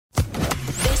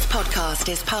podcast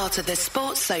is part of the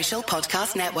Sports Social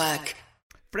Podcast Network.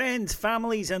 Friends,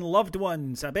 families and loved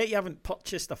ones, I bet you haven't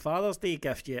purchased a Father's Day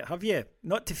gift yet, have you?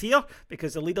 Not to fear,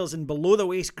 because the leaders in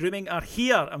below-the-waist grooming are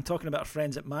here. I'm talking about our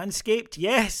friends at Manscaped.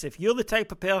 Yes, if you're the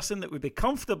type of person that would be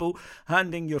comfortable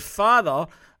handing your father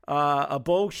a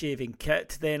ball shaving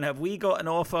kit, then have we got an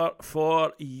offer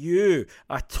for you.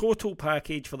 A total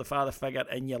package for the father figure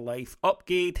in your life.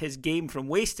 Upgrade his game from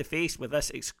waist to face with this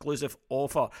exclusive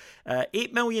offer.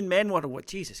 8 million men worldwide,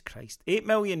 Jesus Christ, 8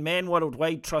 million men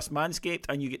worldwide trust Manscaped,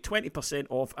 and you get 20%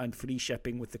 off and free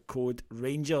shipping with the code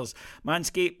Rangers.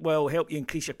 Manscaped will help you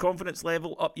increase your confidence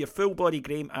level, up your full body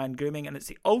game and grooming, and it's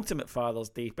the ultimate Father's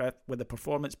Day with the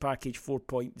Performance Package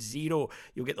 4.0.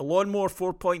 You'll get the Lawnmower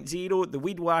 4.0, the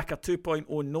Weed Whacker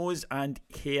 2.0 nose and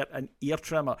hair and ear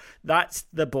trimmer. That's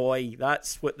the boy.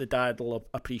 That's what the dad will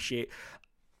appreciate.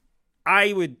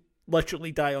 I would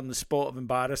literally die on the spot of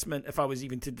embarrassment if I was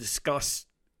even to discuss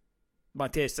my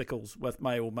testicles with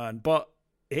my old man. But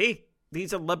hey,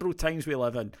 these are liberal times we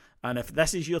live in, and if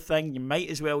this is your thing, you might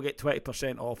as well get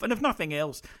 20% off. And if nothing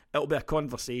else, it'll be a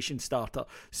conversation starter.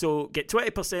 So get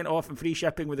 20% off and free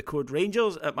shipping with the code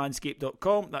Rangers at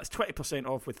manscaped.com. That's 20%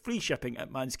 off with free shipping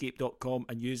at manscaped.com,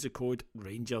 and use the code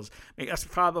Rangers. Make this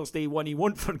Father's Day one you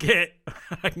won't forget.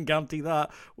 I can guarantee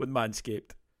that with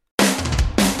Manscaped.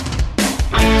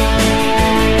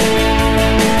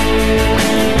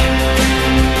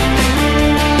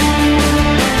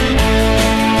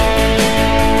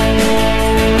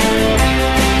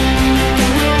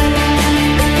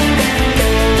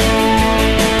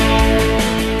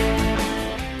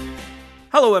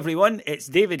 Hello everyone, it's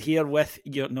David here with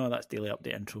your... No, that's Daily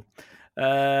Update intro.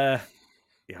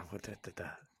 What did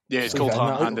that? Yeah, it's called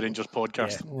Heart and the Rangers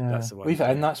podcast. Yeah. That's the one. Leave it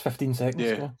in, that's 15 seconds.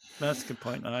 Yeah. Ago. That's a good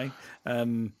point, aye.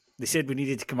 They said we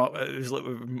needed to come up, it was like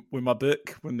with my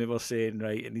book, when they were saying,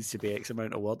 right, it needs to be X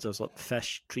amount of words. I was like,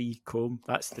 fish, tree, comb,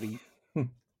 that's 3.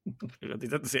 They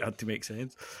didn't say it had to make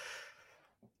sense.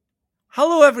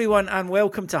 Hello everyone and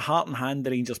welcome to Heart and Hand,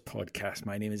 the Rangers podcast.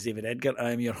 My name is David Edgar,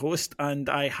 I am your host, and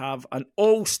I have an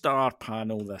all-star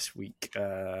panel this week.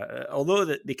 Although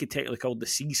they could technically call the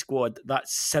C Squad,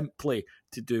 that's simply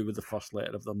to do with the first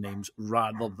letter of their names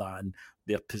rather than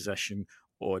their position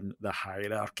on the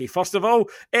hierarchy. First of all,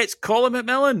 it's Colin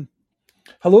McMillan.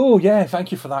 Hello, yeah,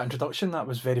 thank you for that introduction. That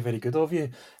was very, very good of you.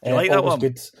 You like that one?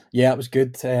 Good. Yeah, it was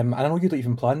good. And I know you don't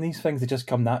even plan these things; they just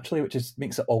come naturally, which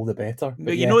makes it all the better.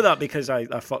 But you know that because I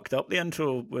fucked up the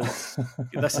intro.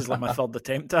 This is like my third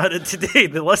attempt at it today.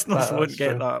 The listeners won't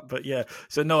get that, but yeah.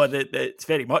 So no, it's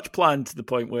very much planned to the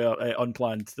point where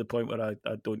unplanned to the point where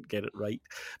I don't get it right.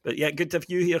 But yeah, good to have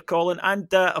you here, Colin,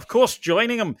 and of course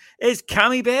joining him is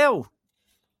Cammy Bell.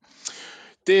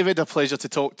 David, a pleasure to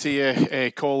talk to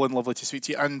you. Colin, lovely to speak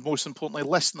to you. And most importantly,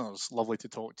 listeners, lovely to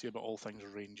talk to you about all things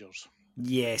Rangers.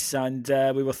 Yes, and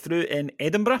we were through in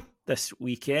Edinburgh this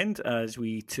weekend as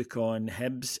we took on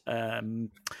Hibs.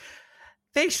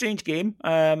 Very strange game.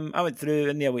 I went through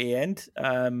in the away end.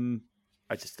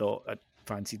 I just thought I'd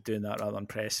fancied doing that rather than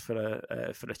press for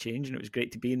a change, and it was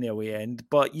great to be in the away end.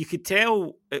 But you could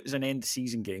tell it was an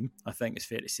end-of-season game, I think it's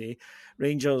fair to say.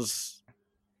 Rangers...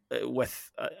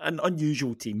 with an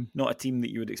unusual team, not a team that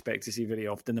you would expect to see very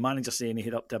often. The manager saying he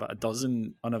had up to about a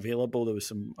dozen unavailable. There was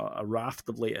a raft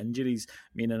of late injuries,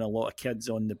 meaning a lot of kids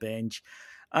on the bench.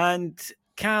 And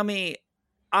Cammy,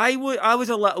 I was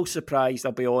a little surprised,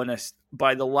 I'll be honest,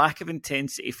 by the lack of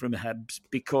intensity from Hibs,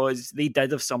 because they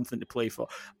did have something to play for.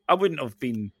 I wouldn't have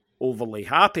been overly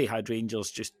happy had Rangers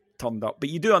just turned up, but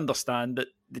you do understand that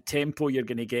the tempo you're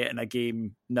going to get in a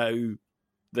game now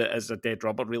that is a dead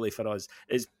rubber really for us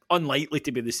is unlikely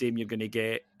to be the same you're going to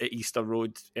get at Easter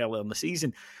Road earlier in the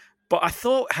season. But I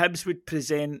thought Hibs would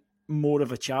present more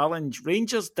of a challenge.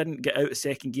 Rangers didn't get out of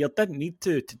second gear, didn't need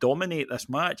to dominate this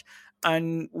match.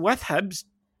 And with Hibs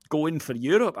going for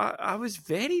Europe, I was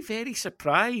very, very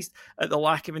surprised at the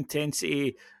lack of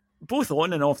intensity, both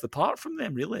on and off the park from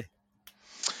them, really.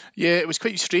 Yeah, it was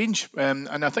quite strange. And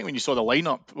I think when you saw the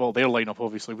lineup, well, their lineup,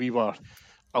 obviously, we were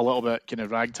a little bit kind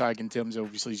of ragtag in terms of,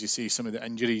 obviously, as you say, some of the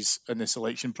injuries and the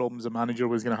selection problems the manager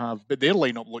was going to have. But their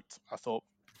lineup looked, I thought,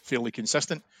 fairly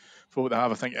consistent for what they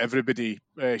have. I think everybody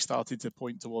started to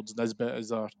point towards Nisbet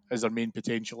as their main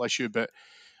potential issue. But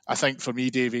I think for me,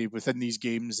 Davey, within these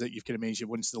games that you've kind of mentioned,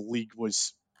 once the league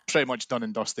was pretty much done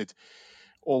and dusted,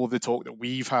 all of the talk that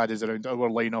we've had is around our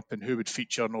lineup and who would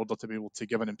feature in order to be able to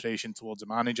give an impression towards the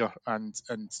manager and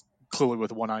clearly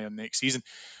with one eye on next season.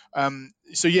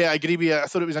 So yeah, I agree with you. I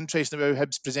thought it was interesting how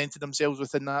Hibs presented themselves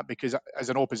within that, because as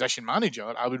an opposition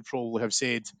manager, I would probably have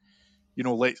said,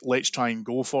 let's try and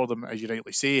go for them. As you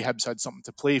rightly say, Hibs had something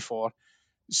to play for.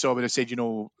 So I would have said,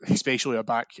 especially a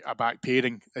back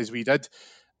pairing as we did,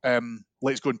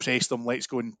 let's go and press them, let's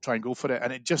go and try and go for it.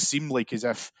 And it just seemed like as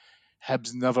if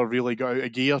Hibs never really got out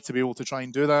of gear to be able to try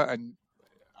and do that. And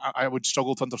I would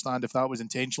struggle to understand if that was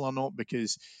intentional or not,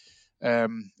 because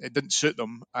it didn't suit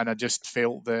them, and I just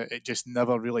felt that it just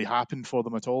never really happened for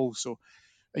them at all. So,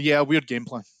 yeah, a weird game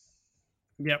plan.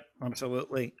 Yep,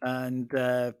 absolutely. And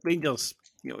Rangers,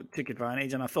 took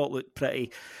advantage, and I thought looked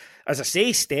pretty, as I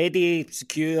say, steady,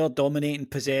 secure, dominating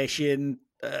possession.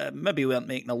 Maybe weren't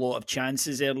making a lot of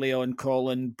chances early on,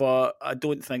 Colin, but I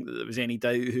don't think that there was any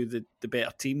doubt who the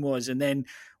better team was. And then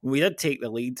when we did take the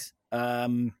lead,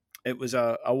 it was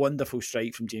a wonderful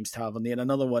strike from James Tavernier,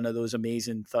 another one of those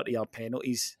amazing 30-yard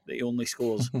penalties that he only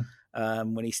scores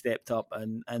when he stepped up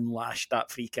and lashed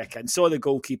that free kick and saw the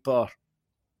goalkeeper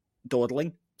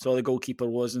dawdling. So the goalkeeper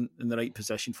wasn't in the right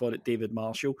position for it, David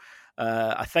Marshall.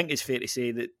 I think it's fair to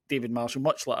say that David Marshall,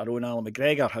 much like our own Alan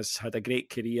McGregor, has had a great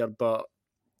career, but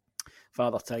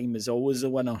Father Time is always the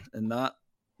winner in that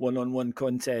one-on-one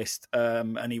contest,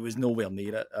 and he was nowhere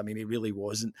near it. I mean, he really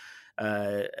wasn't,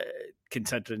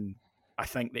 considering I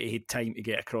think that he had time to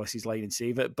get across his line and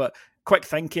save it. But quick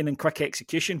thinking and quick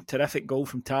execution, terrific goal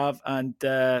from Tav. And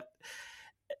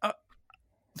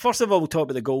first of all, we'll talk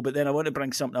about the goal, but then I want to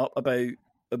bring something up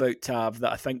about Tav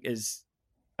that I think is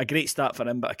a great start for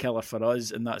him, but a killer for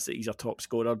us, and that's that he's our top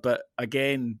scorer. But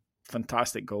again,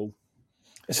 fantastic goal.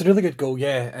 It's a really good goal,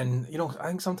 yeah. And, I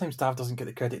think sometimes Tav doesn't get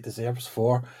the credit he deserves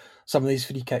for some of these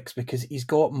free kicks, because he's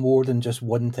got more than just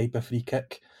one type of free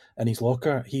kick in his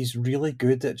locker. He's really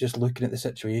good at just looking at the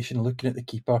situation, looking at the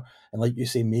keeper, and like you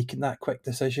say, making that quick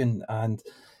decision. And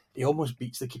he almost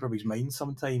beats the keeper with his mind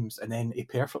sometimes, and then he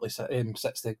perfectly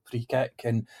sits the free kick.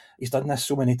 And he's done this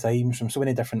so many times from so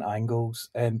many different angles.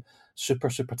 Super,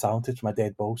 super talented from a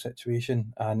dead ball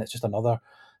situation. And it's just another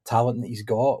talent that he's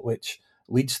got, which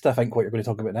leads to, I think, what you're going to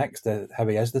talk about next, how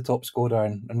he is the top scorer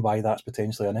and why that's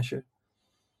potentially an issue.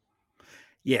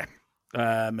 Yeah.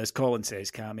 As Colin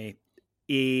says, Cammy,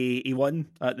 he won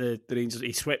at the Rangers.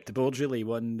 He swept the boards, really. He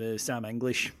won the Sam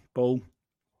English ball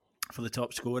for the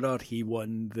top scorer. He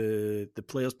won the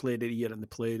Players' Player of the Year and the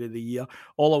Player of the Year,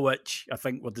 all of which I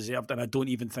think were deserved. And I don't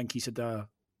even think he's had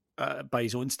by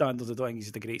his own standards, I don't think he's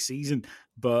had a great season.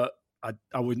 But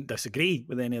I wouldn't disagree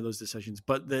with any of those decisions.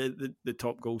 But the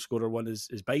top goal scorer one is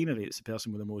binary. It's the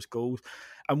person with the most goals.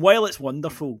 And while it's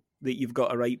wonderful that you've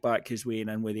got a right back who's weighing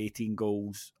in with 18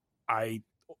 goals, I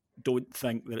don't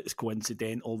think that it's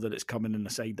coincidental that it's coming in a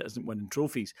side that isn't winning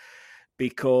trophies.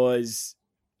 Because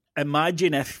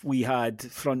imagine if we had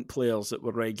front players that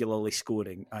were regularly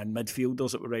scoring and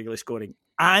midfielders that were regularly scoring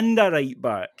and a right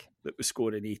back that was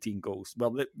scoring 18 goals.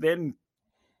 Well, then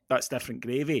that's different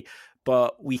gravy.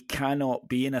 But we cannot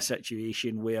be in a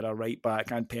situation where a right back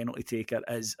and penalty taker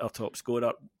is our top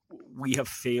scorer. We have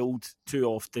failed too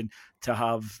often to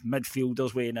have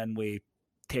midfielders weighing in with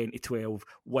 10 to 12,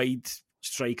 wide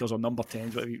strikers or number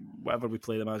 10s, whatever we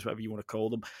play them as, whatever you want to call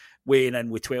them, weighing in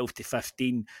with 12 to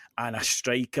 15, and a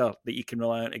striker that you can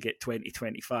rely on to get 20,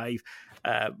 25.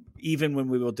 Even when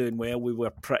we were doing well, we were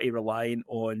pretty reliant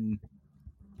on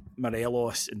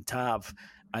Morelos and Tav.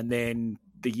 And then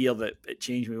the year that it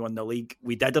changed, we won the league,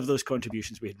 we did have those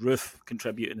contributions. We had Roof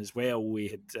contributing as well. We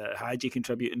had Hadji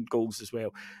contributing goals as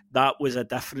well. That was a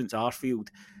difference, Arfield.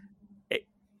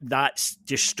 That's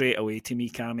just straight away to me,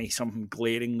 Cammy, something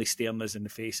glaringly staring us in the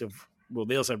face of, well,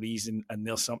 there's a reason and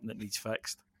there's something that needs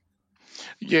fixed.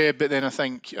 Yeah, but then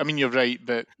you're right,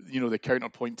 but, the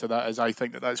counterpoint to that is I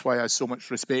think that's why I have so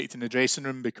much respect in the dressing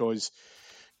room, because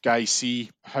guys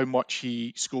see how much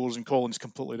he scores, and Colin's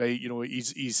completely right.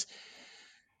 He's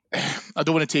I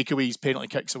don't want to take away his penalty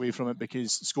kicks away from it,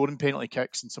 because scoring penalty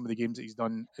kicks in some of the games that he's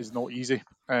done is not easy,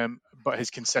 but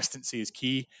his consistency is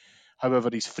key. However,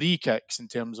 his free kicks, in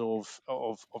terms of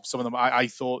some of them, I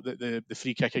thought that the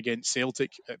free kick against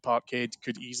Celtic at Parkhead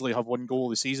could easily have won goal of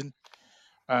the season.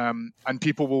 And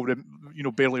people will,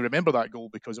 barely remember that goal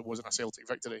because it wasn't a Celtic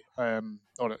victory. I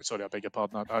beg your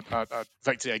pardon, a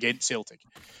victory against Celtic.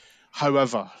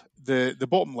 However, the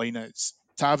bottom line is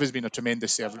Tav has been a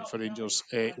tremendous servant for Rangers.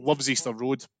 Loves Easter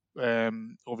Road.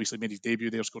 Obviously made his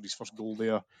debut there, scored his first goal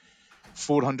there.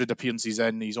 400 appearances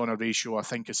in. He's on a ratio, I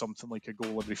think, of something like a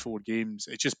goal every 4 games.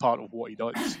 It's just part of what he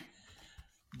does.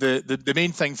 The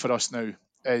main thing for us now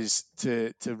is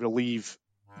to relieve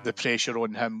the pressure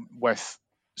on him with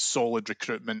solid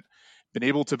recruitment, being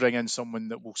able to bring in someone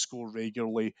that will score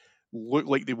regularly, look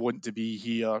like they want to be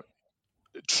here,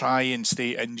 try and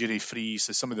stay injury free.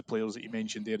 So some of the players that you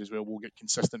mentioned there as well will get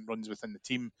consistent runs within the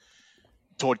team.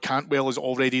 Todd Cantwell is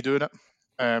already doing it.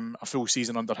 A full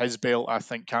season under his belt, I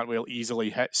think Cantwell easily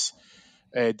hits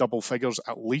double figures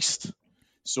at least.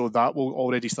 So that will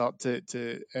already start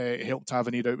to help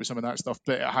Tavernier out with some of that stuff.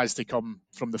 But it has to come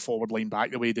from the forward line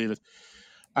back the way, David.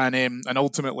 And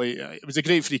ultimately, it was a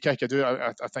great free kick.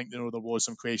 I think there was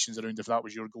some questions around if that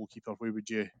was your goalkeeper, where would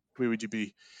you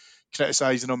be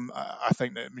criticising him? I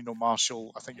think that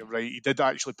Marshall. I think you're right. He did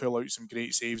actually pull out some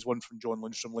great saves. One from John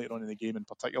Lundstrom later on in the game, in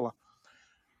particular.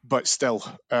 But still,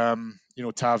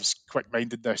 Tav's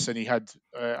quick-minded this, and he had,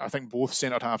 I think, both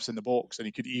centre halves in the box, and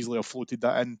he could easily have floated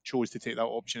that in. Chose to take that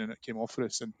option, and it came off for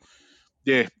us. And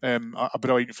yeah, a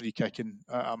brilliant free kick, and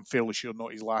I'm fairly sure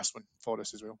not his last one for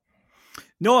us as well.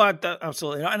 No,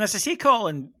 absolutely not. And as I say,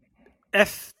 Colin,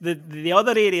 if the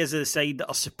other areas of the side that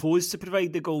are supposed to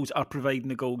provide the goals are providing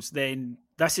the goals, then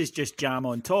this is just jam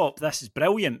on top. This is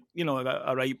brilliant.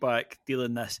 A right back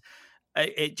dealing this.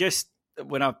 It just,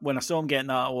 when I saw him getting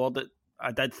that award,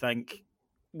 I did think,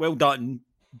 well done,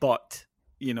 but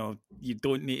you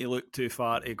don't need to look too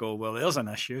far to go, well, there's an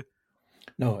issue.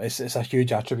 No, it's a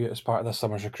huge attribute as part of this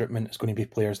summer's recruitment. It's going to be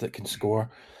players that can score.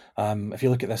 If you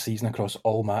look at this season across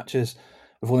all matches,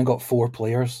 we've only got 4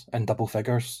 players in double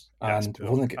figures, and we've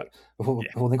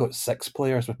only got 6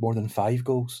 players with more than 5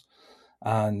 goals.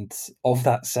 And of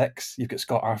that 6, you've got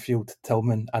Scott Arfield,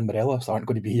 Tillman, and Morelos aren't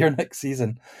going to be here next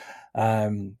season.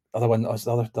 The other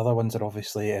ones are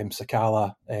obviously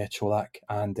Sakala, Cholak,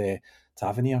 and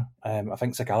Tavernier. I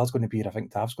think Sakala's going to be here. I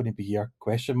think Tav's going to be here.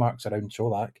 Question marks around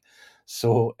Cholak.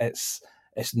 So it's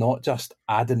not just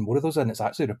adding more of those in, it's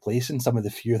actually replacing some of the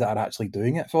few that are actually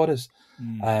doing it for us.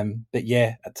 But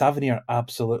yeah, Tavernier,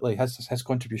 absolutely. His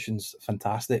contribution's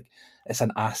fantastic. It's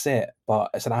an asset, but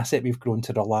it's an asset we've grown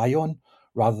to rely on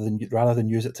rather than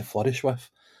use it to flourish with.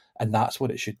 And that's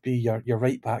what it should be. Your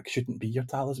right back shouldn't be your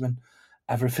talisman.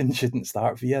 Everything shouldn't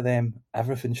start via them.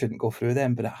 Everything shouldn't go through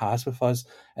them, but it has with us,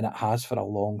 and it has for a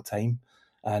long time.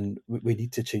 And we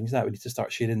need to change that. We need to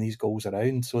start sharing these goals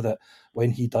around so that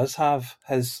when he does have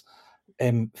his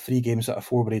 3 games out of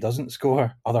 4 where he doesn't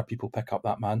score, other people pick up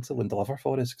that mantle and deliver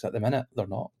for us, because at the minute, they're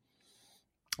not.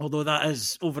 Although that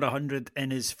is over 100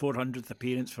 in his 400th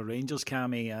appearance for Rangers,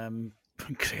 Cammy.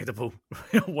 Incredible.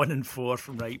 1 and 4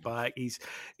 from right back. He's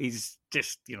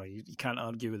just, you can't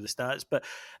argue with the stats. But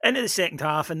into the second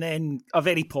half, and then a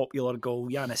very popular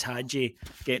goal, Yanis Hadji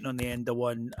getting on the end of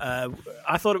one.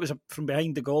 I thought it was from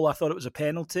behind the goal. I thought it was a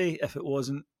penalty. If it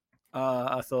wasn't,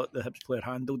 I thought the Hibs player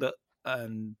handled it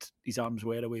and his arms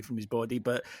were away from his body,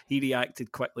 but he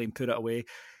reacted quickly and put it away.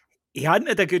 He hadn't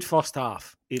had a good first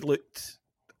half. He looked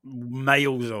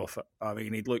miles off it. I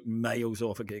mean, he'd looked miles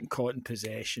off it, getting caught in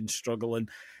possession, struggling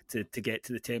to get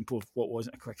to the tempo of what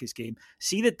wasn't the quickest game.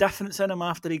 See the difference in him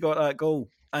after he got that goal,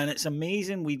 and it's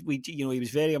amazing. We he was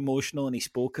very emotional, and he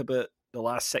spoke about the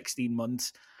last 16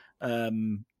 months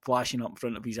flashing up in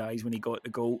front of his eyes when he got the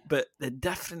goal. But the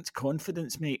difference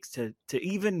confidence makes to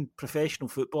even professional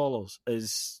footballers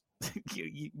is.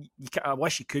 I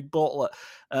wish you could bottle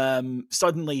it.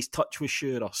 Suddenly his touch was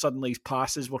surer. Suddenly his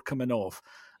passes were coming off.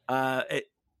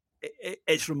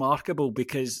 It's remarkable,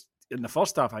 because in the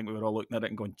first half, I think we were all looking at it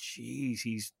and going, "Geez,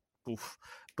 he's." Oof.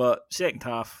 But second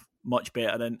half, much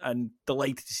better, and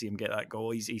delighted to see him get that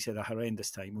goal. He's had a horrendous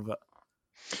time with it.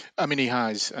 I mean, he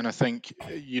has, and I think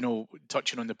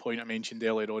touching on the point I mentioned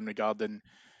earlier on regarding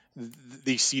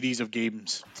these series of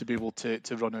games, to be able to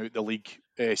run out the league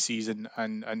season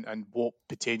and what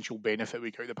potential benefit we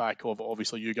get out the back of it.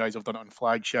 Obviously, you guys have done it on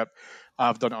Flagship.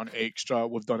 I've done it on Extra.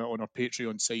 We've done it on our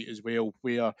Patreon site as well,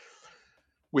 where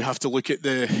we have to look at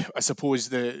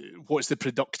what's the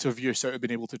productive use out of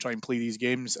being able to try and play these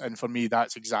games. And for me,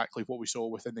 that's exactly what we saw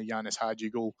within the Yanis Hadji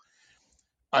goal.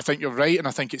 I think you're right, and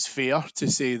I think it's fair to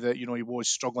say that he was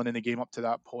struggling in the game up to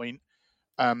that point.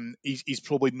 He's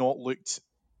probably not looked.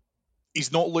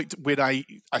 He's not looked where I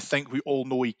think we all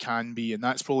know he can be, and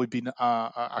that's probably been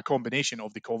a combination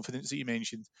of the confidence that you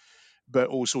mentioned, but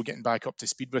also getting back up to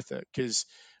speed with it. Because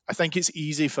I think it's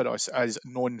easy for us as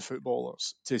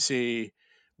non-footballers to say,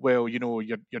 well, you're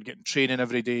getting training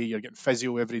every day, you're getting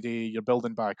physio every day, you're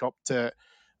building back up to it.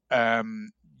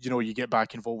 You get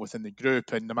back involved within the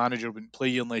group, and the manager wouldn't play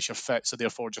you unless you're fit, so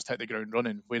therefore just hit the ground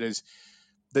running. Whereas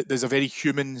there's a very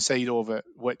human side of it,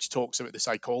 which talks about the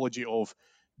psychology of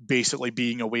basically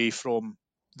being away from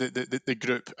the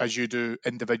group as you do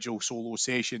individual solo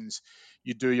sessions.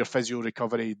 You do your physio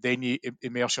recovery, then you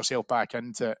immerse yourself back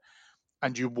into it,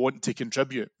 and you want to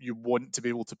contribute. You want to be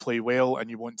able to play well,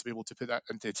 and you want to be able to put that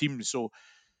into a team. So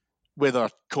whether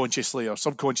consciously or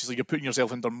subconsciously, you're putting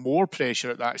yourself under more pressure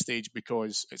at that stage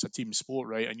because it's a team sport,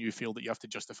 right? And you feel that you have to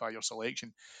justify your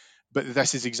selection. But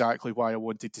this is exactly why I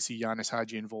wanted to see Yanis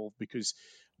Hadji involved, because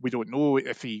we don't know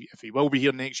if he will be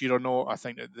here next year or not. I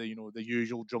think that the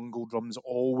usual jungle drums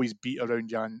always beat around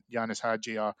Yanis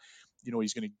Hadji are,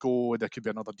 he's going to go. There could be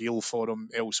another deal for him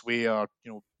elsewhere,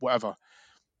 whatever.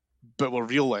 But we're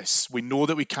realists. We know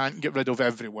that we can't get rid of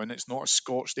everyone. It's not a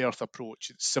scorched earth approach.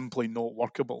 It's simply not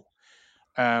workable.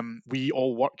 We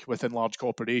all work within large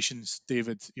corporations,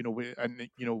 David.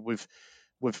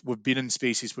 We've been in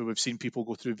spaces where we've seen people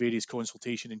go through various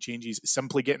consultation and changes.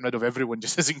 Simply getting rid of everyone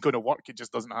just isn't going to work. It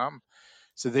just doesn't happen.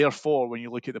 So therefore, when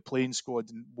you look at the playing squad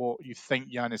and what you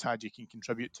think Yanis Hadji can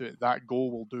contribute to it, that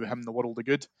goal will do him the world of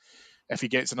good. If he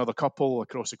gets another couple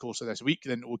across the course of this week,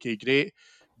 then okay, great.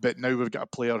 But now we've got a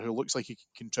player who looks like he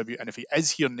can contribute. And if he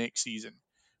is here next season,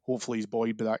 hopefully he's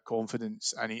buoyed by that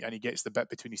confidence and he gets the bit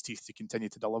between his teeth to continue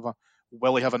to deliver.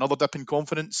 Will he have another dip in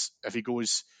confidence if he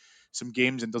goes some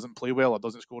games and doesn't play well or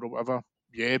doesn't score or whatever?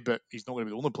 Yeah, but he's not going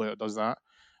to be the only player that does that.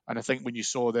 And I think when you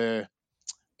saw the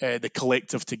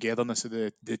collective togetherness of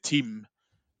the team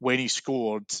when he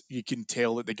scored, you can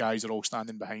tell that the guys are all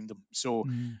standing behind him. So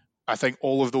I think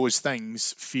all of those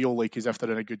things feel like as if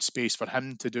they're in a good space for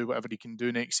him to do whatever he can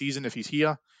do next season if he's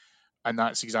here. And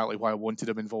that's exactly why I wanted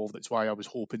him involved. It's why I was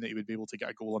hoping that he would be able to get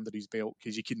a goal under his belt,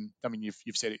 because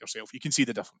you've said it yourself. You can see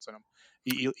the difference in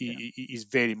him. He's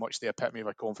very much the epitome of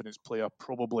a confidence player,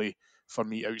 probably for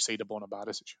me outside of Borna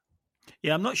Barisic.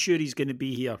 Yeah, I'm not sure he's going to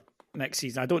be here next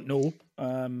season. I don't know.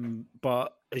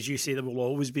 But as you say, there will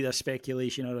always be this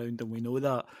speculation around, and we know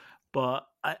that. But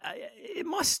it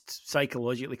must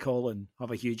psychologically, Colin,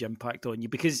 have a huge impact on you,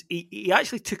 because he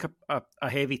actually took a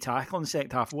heavy tackle in the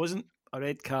second half. It wasn't a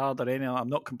red card or anything. I'm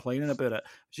not complaining about it. It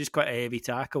was just quite a heavy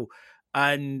tackle.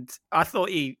 And I thought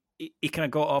he kind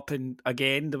of got up, and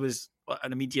again, there was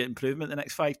an immediate improvement the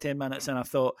next 5-10 minutes. And I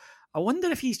thought, I wonder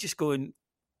if he's just going,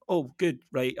 oh, good,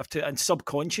 right. And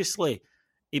subconsciously,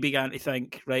 he began to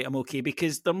think, right, I'm okay.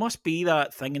 Because there must be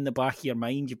that thing in the back of your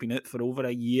mind. You've been out for over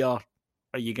a year.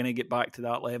 Are you going to get back to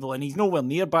that level? And he's nowhere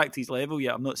near back to his level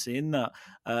yet. I'm not saying that.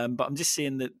 But I'm just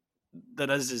saying that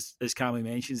there is, as Cammy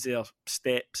mentions, there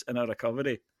steps in a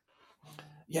recovery.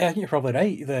 Yeah, I think you're probably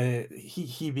right.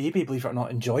 He maybe, believe it or not,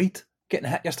 enjoyed getting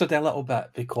hit yesterday a little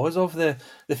bit because of the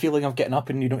feeling of getting up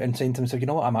and saying to himself,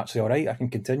 what, I'm actually all right. I can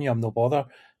continue. I'm no bother.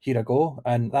 Here I go.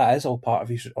 And that is all part of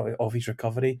his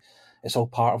recovery. It's all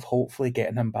part of hopefully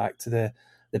getting him back to the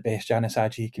best Yanis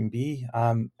Hadji he can be.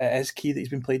 It is key that he's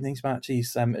been playing these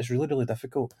matches. It's really, really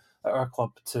difficult at our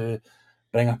club to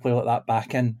bring a player like that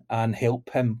back in and help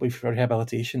him with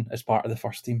rehabilitation as part of the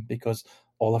first team, because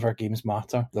all of our games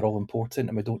matter. They're all important,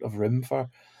 and we don't have room for,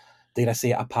 dare I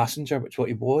say, a passenger, which what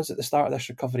he was at the start of this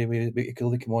recovery. We could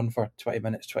only come on for 20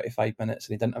 minutes, 25 minutes,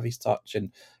 and he didn't have his touch,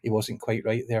 and he wasn't quite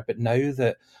right there. But now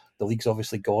that the league's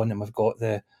obviously gone and we've got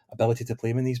the ability to play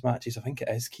him in these matches, I think it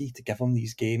is key to give him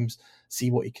these games,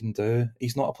 see what he can do.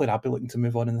 He's not a player I'd be looking to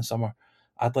move on in the summer.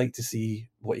 I'd like to see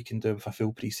what he can do with a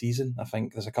full pre-season. I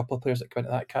think there's a couple of players that come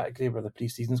into that category where the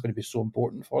pre-season is going to be so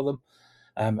important for them.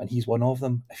 And he's one of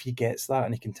them. If he gets that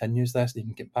and he continues this and he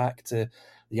can get back to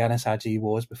the Yanis Hadji he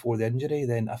was before the injury,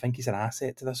 then I think he's an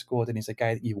asset to this squad, and he's a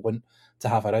guy that you want to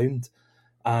have around.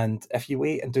 And if you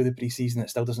wait and do the pre-season, it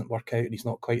still doesn't work out and he's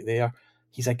not quite there,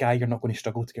 he's a guy you're not going to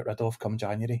struggle to get rid of come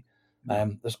January.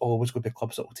 There's always going to be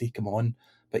clubs that will take him on,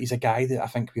 but he's a guy that I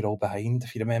think we're all behind.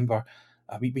 If you remember,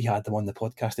 we had them on the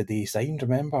podcast the day he signed,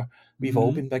 remember? We've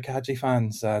all been big Hadji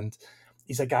fans, and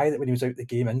he's a guy that when he was out the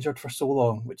game injured for so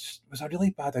long, which was a really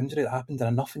bad injury that happened in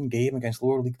a nothing game against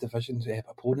lower league divisions,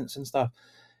 opponents and stuff.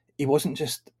 He wasn't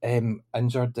just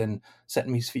injured and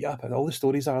sitting with his feet up. All the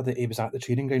stories are that he was at the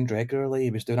training ground regularly,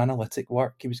 he was doing analytic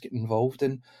work, he was getting involved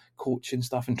in coaching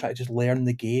stuff and trying to just learn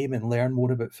the game and learn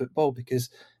more about football, because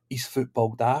he's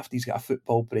football daft, he's got a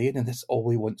football brain, and that's all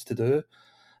he wants to do.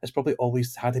 It's probably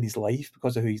always had in his life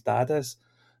because of who his dad is.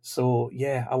 So,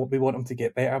 yeah, we want him to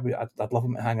get better. I'd love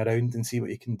him to hang around and see what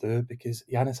he can do, because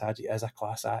Yanis Hadji is a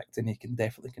class act and he can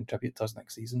definitely contribute to us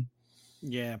next season.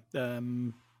 Yeah.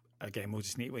 Again, we'll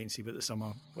just need to wait and see what the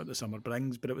summer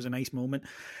brings, but it was a nice moment.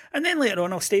 And then later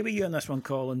on, I'll stay with you on this one,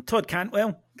 Colin. Todd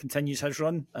Cantwell continues his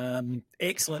run.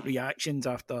 Excellent reactions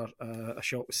after a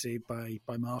shot was saved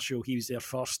by Marshall. He was there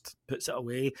first, puts it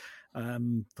away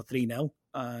for 3-0,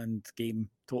 and game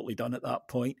totally done at that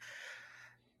point.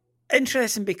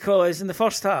 Interesting, because in the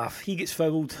first half, he gets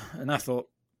fouled, and I thought,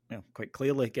 quite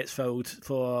clearly gets fouled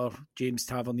for James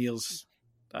Tavernier's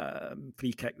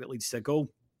free kick that leads to a goal.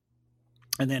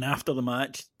 And then after the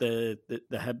match, the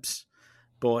Hibs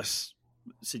boss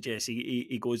suggests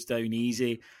he goes down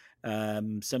easy.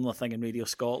 Similar thing in Radio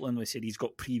Scotland. We said he's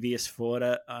got previous for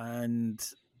it, and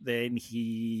then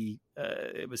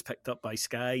it was picked up by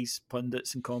Sky's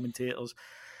pundits and commentators.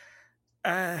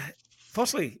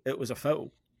 Firstly, it was a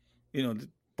foul. The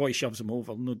boy shoves him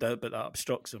over, no doubt, but that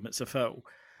obstructs him. It's a foul.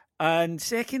 And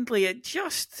secondly, it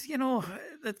just,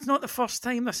 it's not the first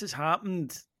time this has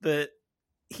happened, that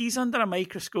he's under a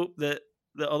microscope that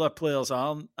other players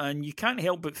aren't, and you can't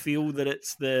help but feel that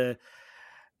it's the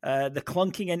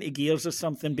clunking into gears or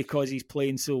something because he's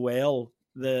playing so well.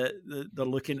 They're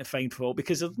looking to find fault,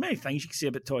 because there's many things you can say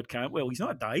about Todd Cantwell. He's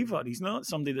not a diver. He's not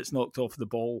somebody that's knocked off the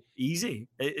ball easy.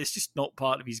 It's just not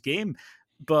part of his game.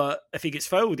 But if he gets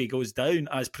fouled, he goes down,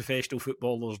 as professional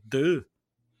footballers do.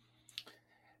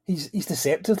 He's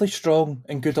deceptively strong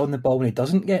and good on the ball when he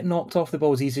doesn't get knocked off the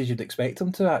ball as easy as you'd expect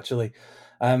him to, actually.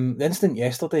 The incident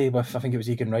yesterday with, I think it was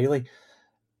Egan Riley,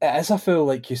 it is a foul,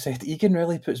 like you said. Egan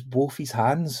Riley puts both his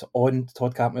hands on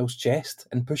Todd Cantwell's chest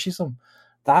and pushes him.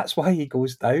 That's why he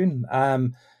goes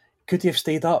down. Could he have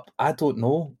stayed up? I don't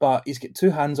know. But he's got two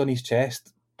hands on his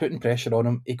chest, putting pressure on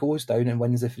him. He goes down and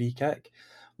wins the free kick.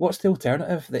 What's the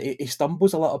alternative? That he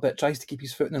stumbles a little bit, tries to keep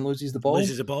his footing and loses the ball.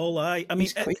 Loses the ball, aye. I mean,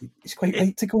 he's quite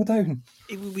right to go down.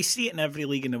 We see it in every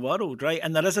league in the world, right?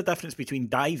 And there is a difference between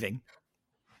diving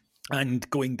and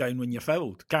going down when you're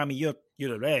fouled. Cammy,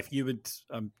 you're a ref. You would,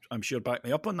 I'm sure, back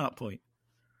me up on that point.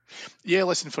 Yeah,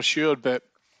 listen, for sure. But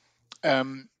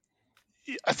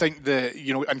I think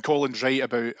and Colin's right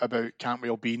about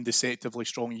Cantwell being deceptively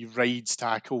strong. He rides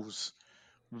tackles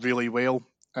really well.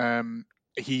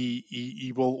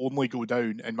 He will only go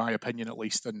down, in my opinion, at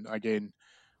least. And again,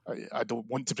 I don't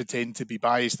want to pretend to be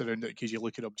biased around it because you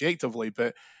look at it objectively.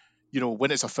 But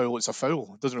when it's a foul, it's a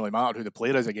foul. It doesn't really matter who the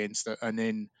player is against it. And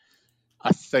then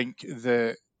I think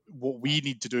that what we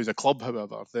need to do as a club,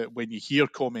 however, that when you hear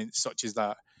comments such as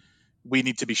that, we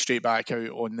need to be straight back out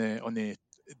on the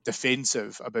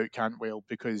defensive about Cantwell,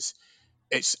 because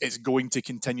it's going to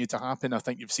continue to happen. I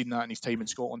think you've seen that in his time in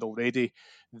Scotland already,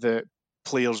 that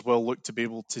players will look to be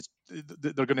able to,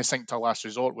 they're going to sink to a last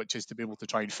resort, which is to be able to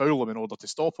try and foul him in order to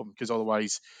stop him, because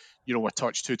otherwise, a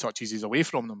touch, two touches is away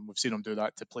from them. We've seen him do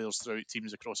that to players throughout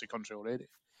teams across the country already.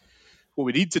 What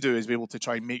we need to do is be able to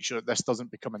try and make sure that this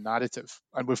doesn't become a narrative.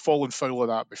 And we've fallen foul of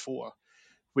that before,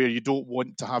 where you don't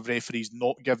want to have referees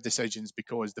not give decisions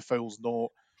because the foul's not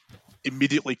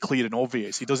immediately clear and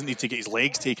obvious. He doesn't need to get his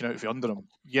legs taken out from under him.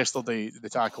 Yesterday, the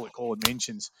tackle that Colin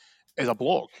mentions is a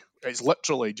block. It's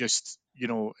literally just,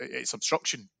 it's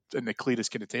obstruction in the clearest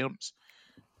kind of terms.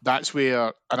 That's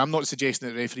where, and I'm not suggesting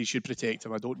that the referee should protect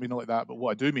him. I don't mean it like that. But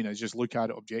what I do mean is just look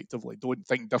at it objectively. Don't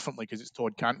think differently because it's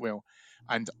Todd Cantwell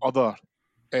and other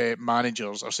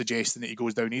managers are suggesting that he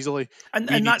goes down easily. And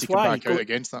we need that's to come why back out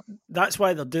against that. That's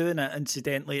why they're doing it,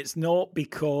 incidentally. It's not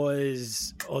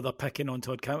because they're picking on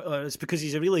Todd Cantwell. It's because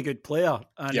he's a really good player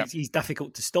and he's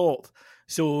difficult to stop.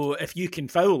 So if you can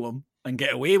foul him and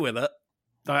get away with it,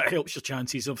 that helps your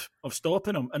chances of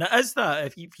stopping him. And it is that,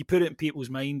 if you put it in people's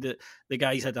mind that the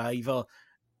guy's a diver,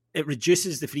 it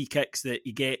reduces the free kicks that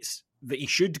he gets, that he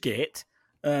should get.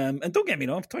 And don't get me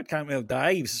wrong, if Todd Cantwell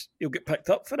dives, he'll get picked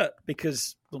up for it,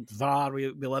 because VAR, we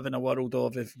live in a world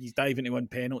of, if he's diving to win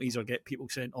penalties or get people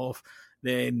sent off,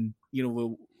 then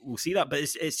we'll see that. But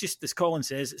it's just, as Colin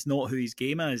says, it's not who his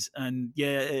game is. And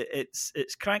yeah,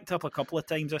 it's cranked up a couple of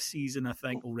times this season, I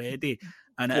think, already.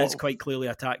 And it is quite clearly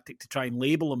a tactic to try and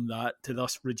label him that, to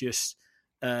thus reduce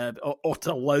or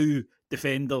to allow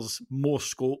defenders more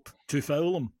scope to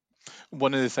foul him.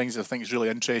 One of the things I think is really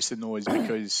interesting, though, is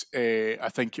because I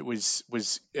think it was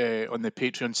on the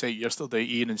Patreon site yesterday,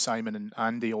 Ian and Simon and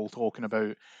Andy all talking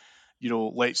about,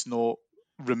 let's not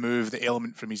remove the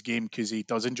element from his game, because he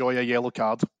does enjoy a yellow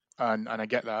card, and I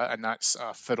get that, and that's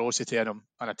a ferocity in him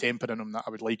and a temper in him that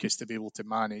I would like us to be able to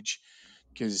manage,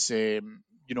 because I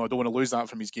don't want to lose that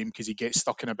from his game, because he gets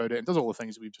stuck in about it and does all the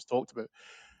things that we've just talked about.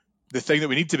 The thing that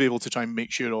we need to be able to try and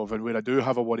make sure of, and where I do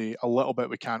have a worry a little bit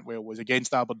with Cantwell, was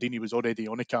against Aberdeen. He was already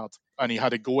on a card, and he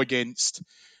had a go against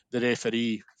the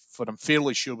referee for, I'm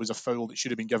fairly sure, was a foul that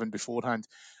should have been given beforehand,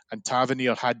 and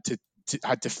Tavernier had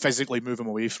to physically move him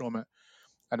away from it.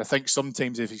 And I think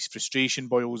sometimes if his frustration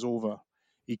boils over,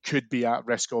 he could be at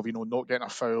risk of not getting a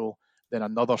foul, then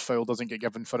another foul doesn't get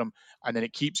given for him, and then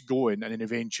it keeps going, and then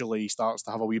eventually he starts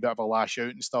to have a wee bit of a lash out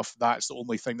and stuff. That's the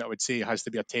only thing that I would say has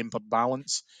to be a tempered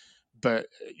balance. But,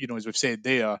 as we've said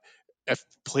there, if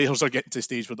players are getting to a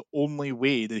stage where the only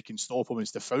way they can stop him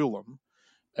is to foul him,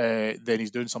 then he's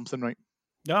doing something right.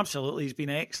 No, absolutely. He's been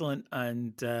excellent.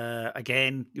 And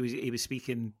again, he was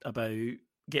speaking about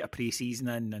get a pre-season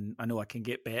in, and I know I can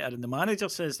get better. And the manager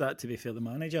says that, to be fair. The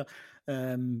manager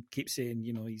keeps saying,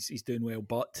 he's doing well,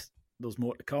 but there's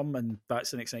more to come, and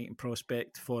that's an exciting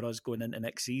prospect for us going into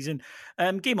next season.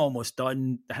 Game almost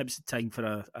done. Hibs had time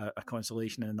for a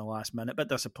consolation in the last minute, but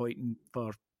disappointing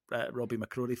for Robbie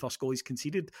McCrory. First goal he's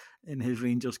conceded in his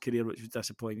Rangers career, which was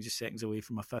disappointing, just seconds away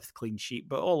from a 5th clean sheet.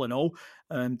 But all in all,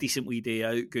 decent wee day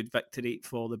out, good victory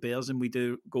for the Bears, and we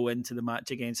do go into the match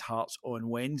against Hearts on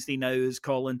Wednesday now, as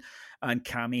Colin and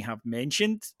Cammy have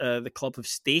mentioned. The club have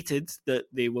stated that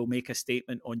they will make a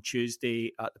statement on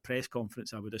Tuesday at the press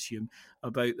conference, I would assume,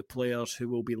 about the players who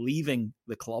will be leaving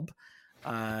the club,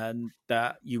 and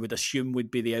that you would assume would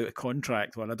be the out of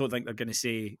contract one. I don't think they're going to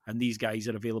say, and these guys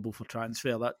are available for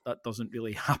transfer. That doesn't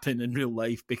really happen in real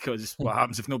life, because what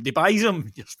happens if nobody buys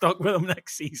them? You're stuck with them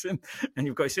next season, and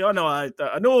you've got to say, oh no,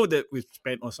 I know that we've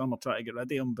spent all summer trying to get rid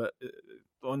of him, but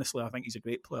honestly, I think he's a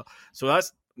great player. So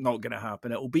that's not going to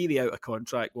happen. It will be the out of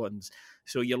contract ones.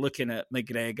 So you're looking at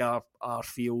McGregor,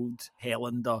 Arfield,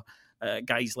 Helander,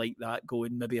 guys like that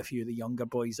going, maybe a few of the younger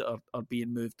boys that are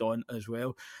being moved on as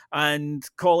well. And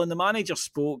Colin, the manager,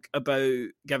 spoke about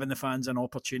giving the fans an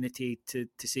opportunity to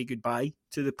say goodbye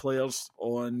to the players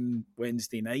on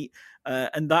Wednesday night.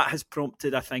 And that has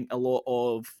prompted, I think, a lot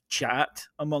of chat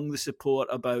among the support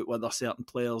about whether certain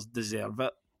players deserve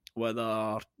it,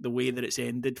 whether the way that it's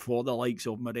ended for the likes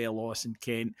of Morelos and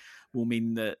Kent will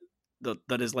mean that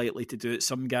there is likely to do it.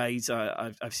 Some guys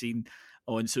I've seen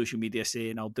on social media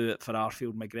saying, I'll do it for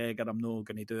Arfield McGregor, I'm not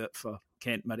going to do it for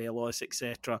Kent Morelos,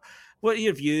 etc. What are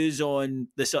your views on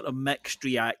the sort of mixed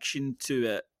reaction to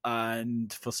it,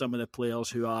 and for some of the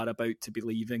players who are about to be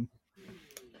leaving?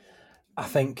 I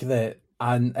think that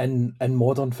in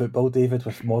modern football, David,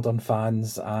 with modern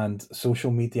fans and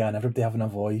social media and everybody having a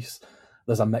voice,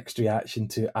 there's a mixed reaction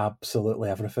to absolutely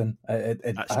everything. I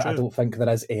don't think there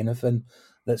is anything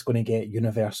that's going to get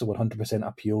universal 100%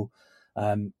 appeal.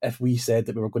 If we said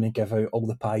that we were going to give out all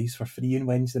the pies for free on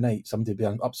Wednesday night, somebody would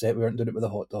be upset we weren't doing it with the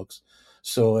hot dogs.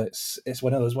 So it's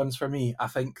one of those ones for me. I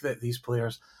think that these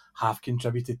players have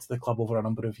contributed to the club over a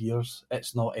number of years.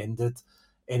 It's not ended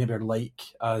anywhere like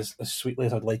as sweetly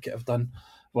as I'd like it have done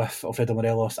with Alfredo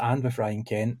Morelos and with Ryan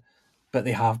Kent, but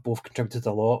they have both contributed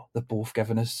a lot. They've both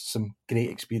given us some great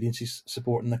experiences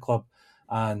supporting the club,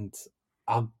 and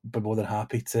I'll be more than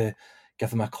happy to give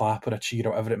them a clap or a cheer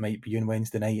or whatever it might be on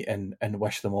Wednesday night and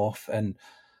wish them off and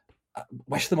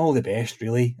wish them all the best,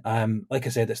 really. Like I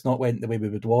said, it's not went the way we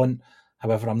would want.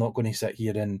 However, I'm not going to sit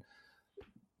here and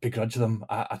begrudge them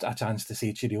a chance to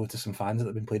say cheerio to some fans that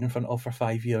they've been playing in front of for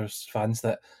 5 years, fans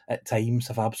that at times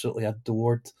have absolutely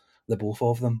adored the both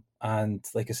of them. And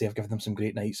like I say, I've given them some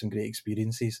great nights, some great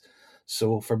experiences.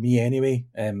 So for me anyway,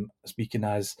 speaking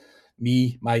as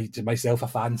myself, a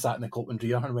fan sat in the Copland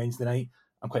Rear on Wednesday night,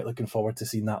 I'm quite looking forward to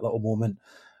seeing that little moment.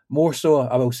 More so,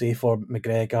 I will say, for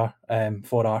McGregor,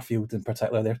 for Arfield in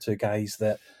particular, they're two guys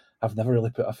that have never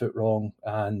really put a foot wrong,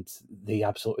 and they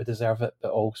absolutely deserve it, but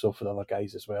also for the other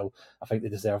guys as well. I think they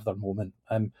deserve their moment.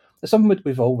 It's something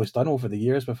we've always done over the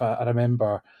years. But I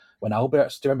remember when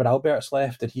Alberts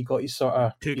left and he got his sort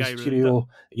of cheerio,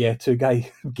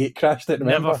 two-guy gate crashed it,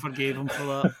 remember? Never forgave him for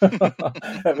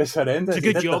that. It was horrendous. It's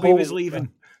a good job he was leaving.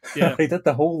 Yeah, he did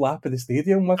the whole lap of the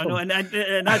stadium with him.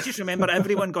 And I just remember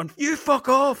everyone going, "You fuck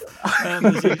off!"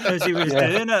 as he was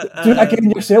doing it. Do it again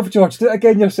yourself, George. Do it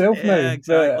again yourself now. Yeah,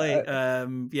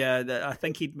 exactly. I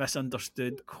think he'd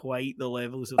misunderstood quite the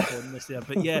levels of fondness there.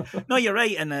 But yeah, no, you're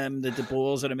right. And the De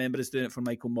Boers, I remember, is doing it for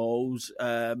Michael Malls.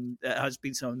 It has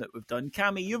been something that we've done.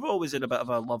 Cammy, you've always had a bit of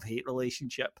a love-hate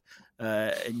relationship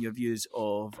in your views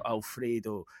of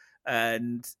Alfredo.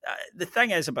 And the thing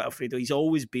is about Alfredo, he's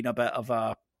always been a bit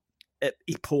of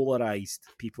he polarised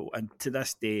people, and to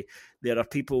this day there are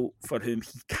people for whom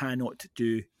he cannot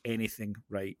do anything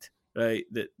right,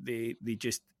 that they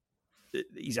just,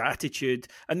 his attitude,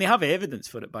 and they have evidence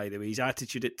for it, by the way, his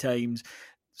attitude at times,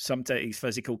 sometimes his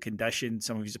physical condition,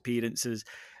 some of his appearances,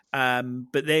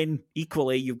 but then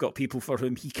equally you've got people for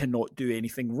whom he cannot do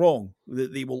anything wrong,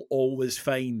 that they will always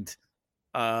find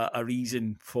a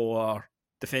reason for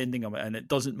defending him, and it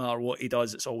doesn't matter what he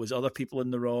does, it's always other people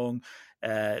in the wrong,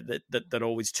 that they're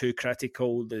always too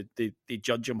critical, they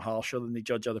judge him harsher than they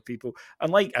judge other people,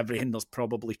 and like everything, there's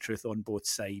probably truth on both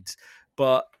sides,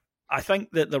 but I think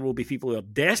that there will be people who are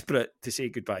desperate to say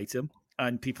goodbye to him,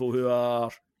 and people who are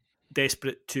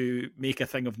desperate to make a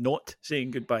thing of not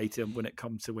saying goodbye to him when it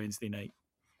comes to Wednesday night.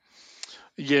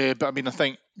 Yeah, but I mean, I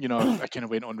think, I kind of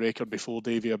went on record before,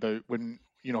 Davey, about when,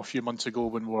 a few months ago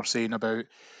when we were saying about,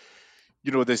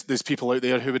 there's people out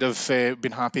there who would have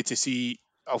been happy to see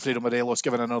Alfredo Morelos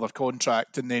given another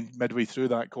contract, and then midway through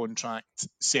that contract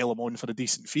sell him on for a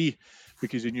decent fee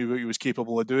because he knew what he was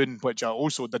capable of doing, which I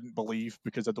also didn't believe,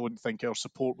 because I don't think our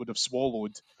support would have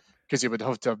swallowed because he would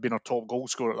have to have been our top goal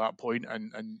scorer at that point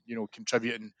and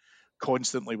contributing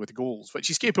constantly with goals, which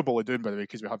he's capable of doing, by the way,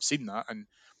 because we have seen that. And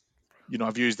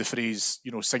I've used the phrase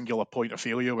singular point of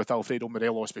failure with Alfredo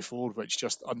Morelos before, which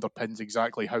just underpins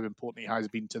exactly how important he has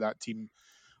been to that team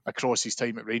across his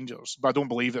time at Rangers. But I don't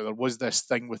believe that there was this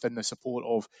thing within the support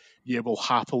of, we'll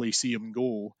happily see him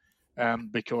go,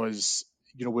 because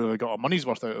we got our money's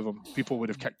worth out of him. People would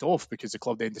have kicked off because the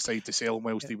club then decided to sell him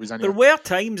whilst he was in. There were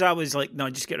times I was like, no,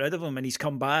 just get rid of him, and he's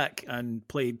come back and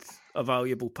played a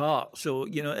valuable part. So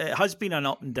it has been an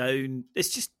up and down. It's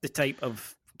just the type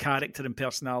of character and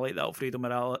personality that Alfredo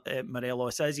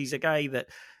Morelos is. He's a guy that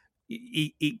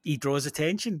he draws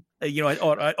attention,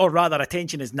 or rather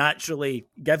attention is naturally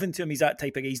given to him. He's that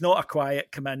type of guy. He's not a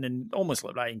quiet, come in and almost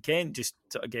like Ryan Kent, just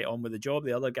sort of get on with the job.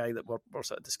 The other guy that we're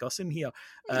sort of discussing here.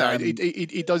 No,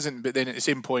 he doesn't. But then at the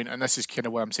same point, and this is kind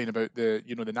of what I'm saying about the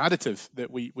the narrative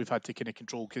that we've had to kind of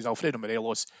control, because Alfredo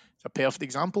Morelos is a perfect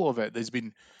example of it. There's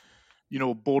been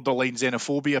borderline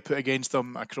xenophobia put against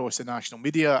them across the national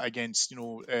media, against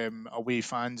away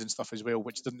fans and stuff as well,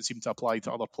 which doesn't seem to apply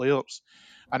to other players.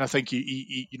 And I think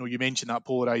he you mentioned that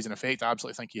polarising effect. I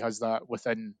absolutely think he has that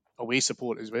within away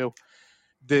support as well.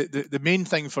 The main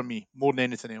thing for me, more than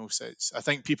anything else, is I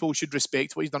think people should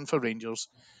respect what he's done for Rangers.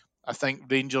 I think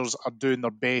Rangers are doing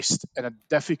their best in a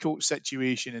difficult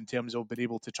situation in terms of being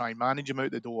able to try and manage him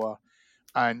out the door.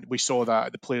 And we saw that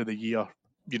at the Player of the Year,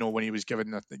 when he was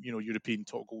given the European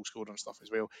top goal scorer and stuff as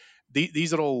well.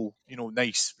 These are all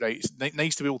nice, right? It's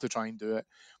nice to be able to try and do it.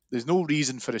 There's no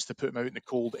reason for us to put him out in the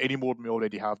cold any more than we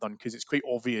already have done, because it's quite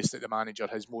obvious that the manager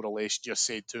has more or less just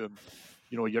said to him,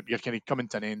 you're kind of coming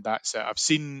to an end. That's it. I've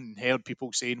seen and heard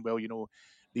people saying, well,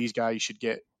 these guys should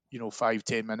get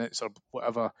 5-10 minutes or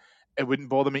whatever. It wouldn't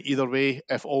bother me either way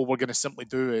if all we're going to simply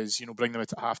do is bring them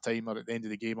out at half time or at the end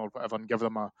of the game or whatever and give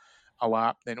them a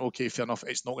lap. Then okay, fair enough.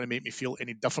 It's not going to make me feel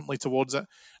any differently towards it.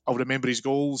 I'll remember his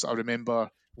goals. I'll remember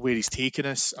where he's taken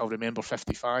us. I'll remember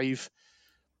 55.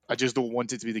 I just don't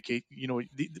want it to be the case.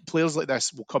 The players like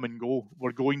this will come and go.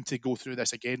 We're going to go through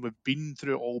this again. We've been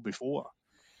through it all before.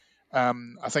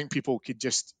 I think people could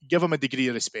just give him a degree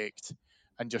of respect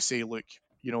and just say, look,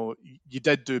 you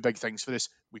did do big things for us.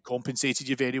 We compensated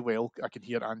you very well. I can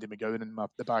hear Andy McGowan in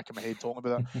the back of my head talking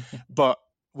about that. But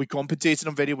we compensated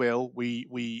him very well. We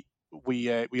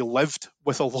lived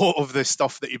with a lot of the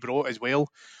stuff that he brought as well,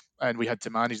 and we had to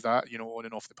manage that, on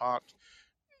and off the park.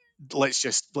 Let's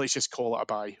just call it a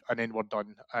bye, and then we're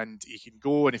done. And he can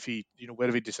go, and if he,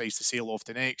 wherever he decides to sail off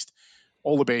to next,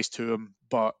 all the best to him.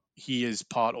 But he is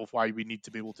part of why we need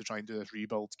to be able to try and do this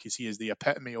rebuild, because he is the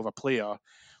epitome of a player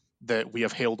that we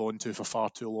have held on to for far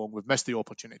too long. We've missed the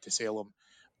opportunity to sell him,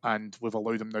 and we've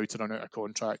allowed him now to run out of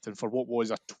contract. And for what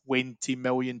was a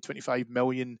 25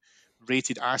 million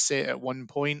rated asset at one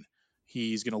point,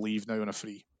 he's going to leave now on a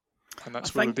free. And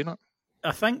that's where we've been at.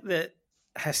 I think that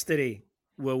history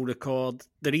will record,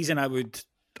 the reason I would,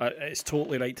 it's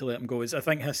totally right to let him go, is I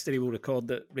think history will record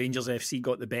that Rangers FC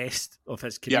got the best of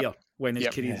his career when his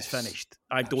career is finished.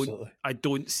 I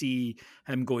don't see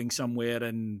him going somewhere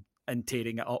and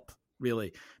tearing it up,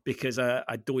 really, because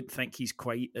I don't think he's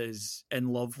quite as in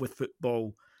love with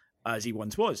football as he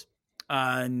once was.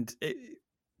 And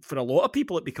for a lot of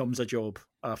people, it becomes a job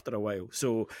after a while.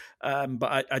 So,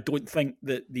 but I don't think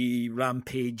that the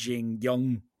rampaging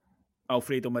young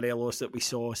Alfredo Morelos that we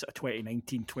saw sort of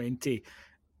 2019-20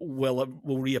 will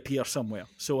reappear somewhere.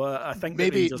 So I think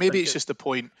maybe it's just the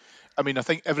point. I mean, I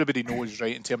think everybody knows,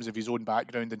 right, in terms of his own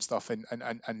background and stuff,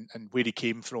 and where he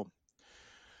came from.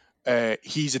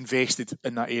 He's invested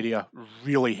in that area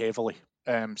really heavily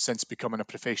since becoming a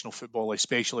professional footballer,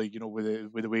 especially with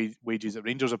the wages that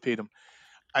Rangers have paid him.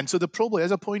 And so there probably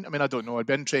is a point. I mean, I don't know. I'd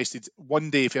be interested one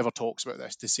day, if he ever talks about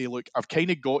this, to say, look, I've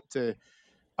kind of got to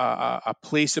a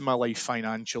place in my life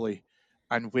financially,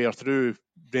 and where through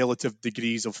relative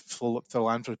degrees of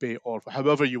philanthropy, or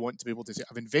however you want to be able to say,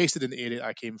 I've invested in the area that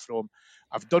I came from,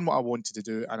 I've done what I wanted to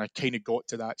do, and I kind of got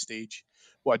to that stage.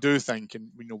 What I do think,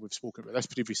 and we've spoken about this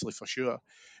previously for sure,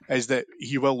 is that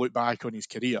he will look back on his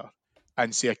career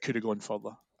and say, I could have gone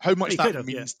further. How much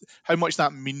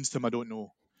that means to him, I don't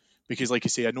know. Because, like I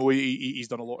say, I know he's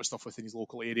done a lot of stuff within his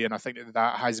local area, and I think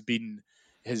that has been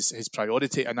his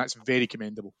priority, and that's very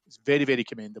commendable. It's very, very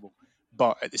commendable.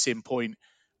 But at the same point,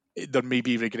 there may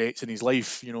be regrets in his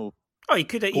life, he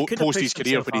could have post his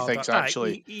career, when he thinks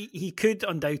actually he could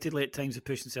undoubtedly at times have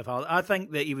pushed himself hard. I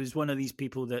think that he was one of these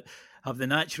people that have the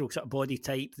natural sort of body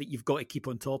type that you've got to keep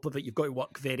on top of it. You've got to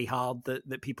work very hard.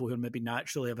 That people who maybe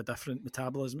naturally have a different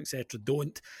metabolism, etc.,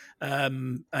 don't.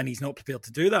 And he's not prepared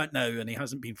to do that now, and he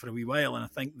hasn't been for a wee while. And I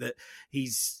think that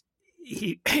he's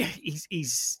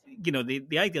he's you know, the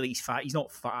idea that he's fat, he's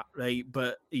not fat, right?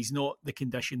 But he's not the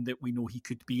condition that we know he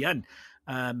could be in.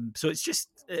 So it's just,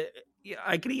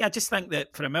 I agree. I just think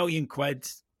that for £1 million,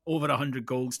 over 100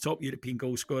 goals, top European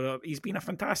goal scorer, he's been a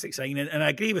fantastic signing. And I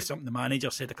agree with something the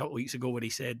manager said a couple of weeks ago, where he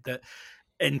said that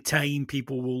in time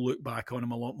people will look back on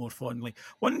him a lot more fondly.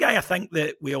 One guy I think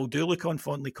that we all do look on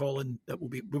fondly, Colin, that will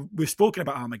be, we've spoken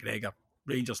about Al McGregor,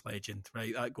 Rangers legend,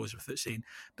 right? That goes without saying.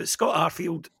 But Scott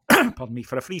Arfield, pardon me,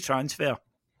 for a free transfer,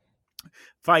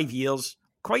 5 years,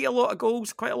 quite a lot of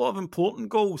goals, quite a lot of important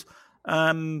goals.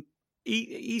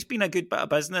 He's been a good bit of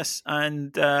business,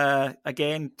 and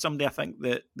again, somebody I think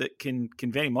that can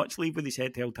very much leave with his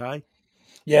head held high.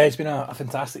 Yeah, it's been a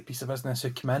fantastic piece of business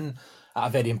who came in at a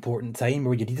very important time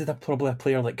where you needed probably a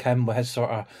player like him with his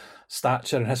sort of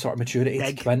stature and his sort of maturity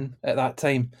to come in at that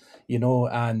time, you know,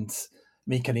 and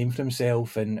make a name for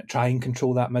himself and try and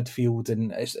control that midfield.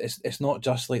 And it's not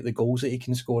just like the goals that he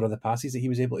can score or the passes that he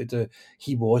was able to do.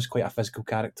 He was quite a physical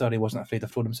character. He wasn't afraid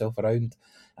of throwing himself around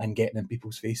and getting in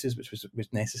people's faces, which was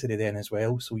necessary then as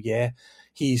well. So yeah,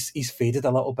 he's faded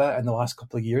a little bit in the last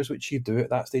couple of years, which you do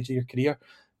at that stage of your career.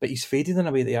 But he's faded in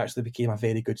a way that he actually became a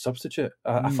very good substitute,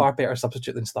 a far better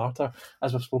substitute than starter,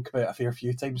 as we've spoken about a fair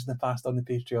few times in the past on the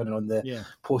Patreon and on the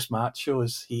post-match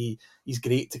shows. He's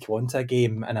great to come onto a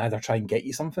game and either try and get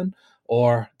you something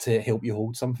or to help you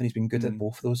hold something. He's been good at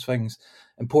both of those things.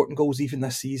 Important goals even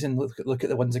this season. Look at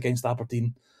the ones against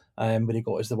Aberdeen, where he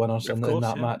got us the winners in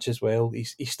that match as well.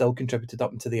 He's still contributed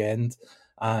up until the end.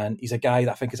 And he's a guy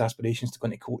that I think has aspirations to go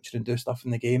into coaching and do stuff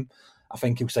in the game. I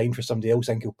think he'll sign for somebody else.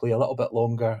 I think he'll play a little bit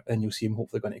longer and you'll see him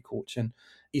hopefully going into coaching.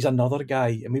 He's another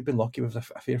guy, and we've been lucky with a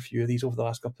fair few of these over the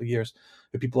last couple of years,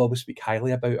 who people always speak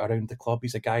highly about around the club.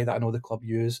 He's a guy that I know the club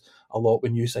use a lot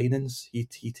with new signings.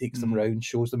 He takes them around,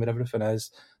 shows them where everything is,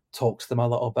 talks to them a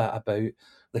little bit about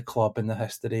the club and the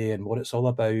history and what it's all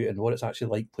about and what it's actually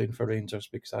like playing for Rangers,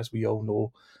 because as we all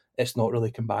know, it's not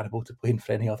really comparable to playing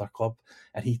for any other club.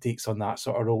 And he takes on that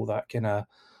sort of role, that kind of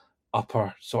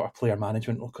upper sort of player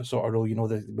management sort of role. You know,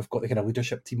 we've got the kind of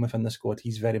leadership team within the squad.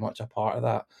 He's very much a part of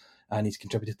that, and he's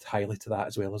contributed highly to that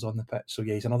as well as on the pitch. So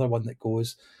yeah, he's another one that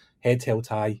goes head held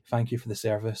high. Thank you for the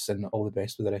service and all the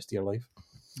best with the rest of your life.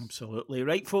 Absolutely.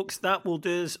 Right, folks, that will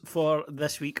do us for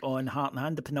this week on Heart and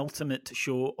Hand, the penultimate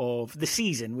show of the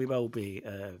season. We will be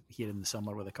here in the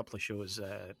summer with a couple of shows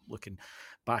looking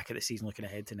back at the season, looking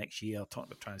ahead to next year,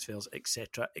 talking about transfers,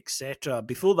 etc., etc.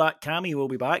 Before that, Cammy will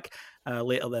be back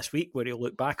later this week, where he'll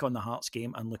look back on the Hearts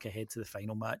game and look ahead to the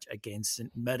final match against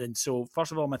St Mirren. So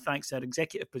first of all, my thanks to our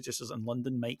executive producers in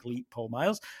London, Mike Lee, Paul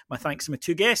Miles. My thanks to my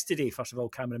two guests today. First of all,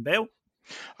 Cameron Bell.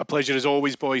 A pleasure as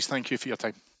always, boys. Thank you for your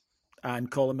time.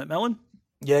 And Colin McMillan.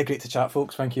 Yeah, great to chat,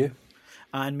 folks. Thank you.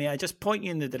 And may I just point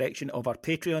you in the direction of our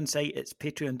Patreon site. It's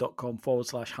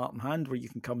patreon.com/Heart and Hand, where you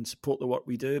can come and support the work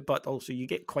we do, but also you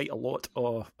get quite a lot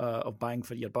of bang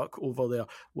for your buck over there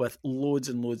with loads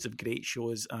and loads of great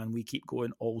shows, and we keep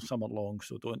going all summer long,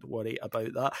 so don't worry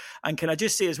about that. And can I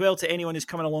just say as well to anyone who's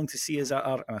coming along to see us at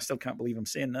our, and I still can't believe I'm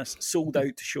saying this, sold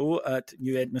out show at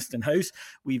New Edmiston House,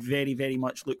 we very, very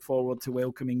much look forward to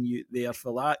welcoming you there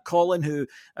for that. Colin, who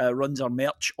runs our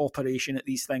merch operation at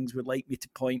these things, would like me to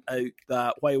point out that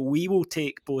while we will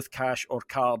take both cash or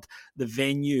card, the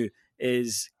venue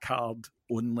is card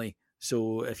only.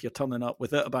 So if you're turning up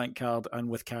without a bank card and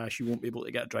with cash, you won't be able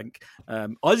to get a drink.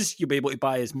 Us, you'll be able to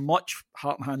buy as much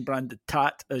Heart and Hand branded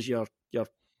tat as your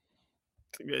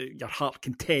heart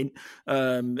content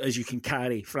as you can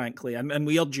carry, frankly, and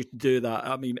we urge you to do that.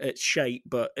 I mean, it's shite,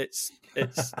 but it's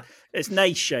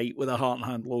nice shite with a Heart and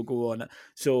Hand logo on it.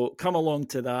 So come along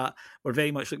to that. We're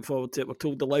very much looking forward to it. We're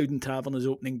told the Loudon Tavern is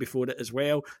opening before it as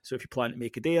well. So if you plan to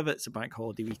make a day of it, it's a bank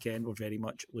holiday weekend. We're very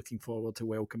much looking forward to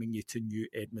welcoming you to New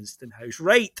Edmiston House.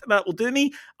 Right, that will do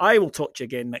me. I will talk to you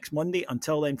again next Monday.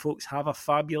 Until then, folks, have a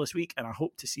fabulous week, and I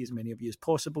hope to see as many of you as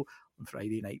possible on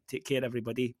Friday night. Take care,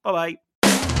 everybody. Bye-bye.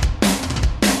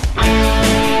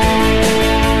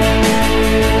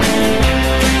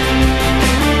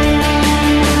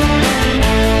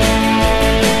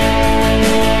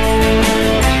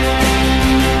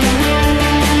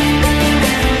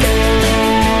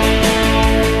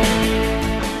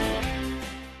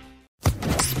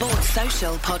 Sports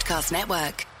Social Podcast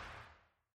Network.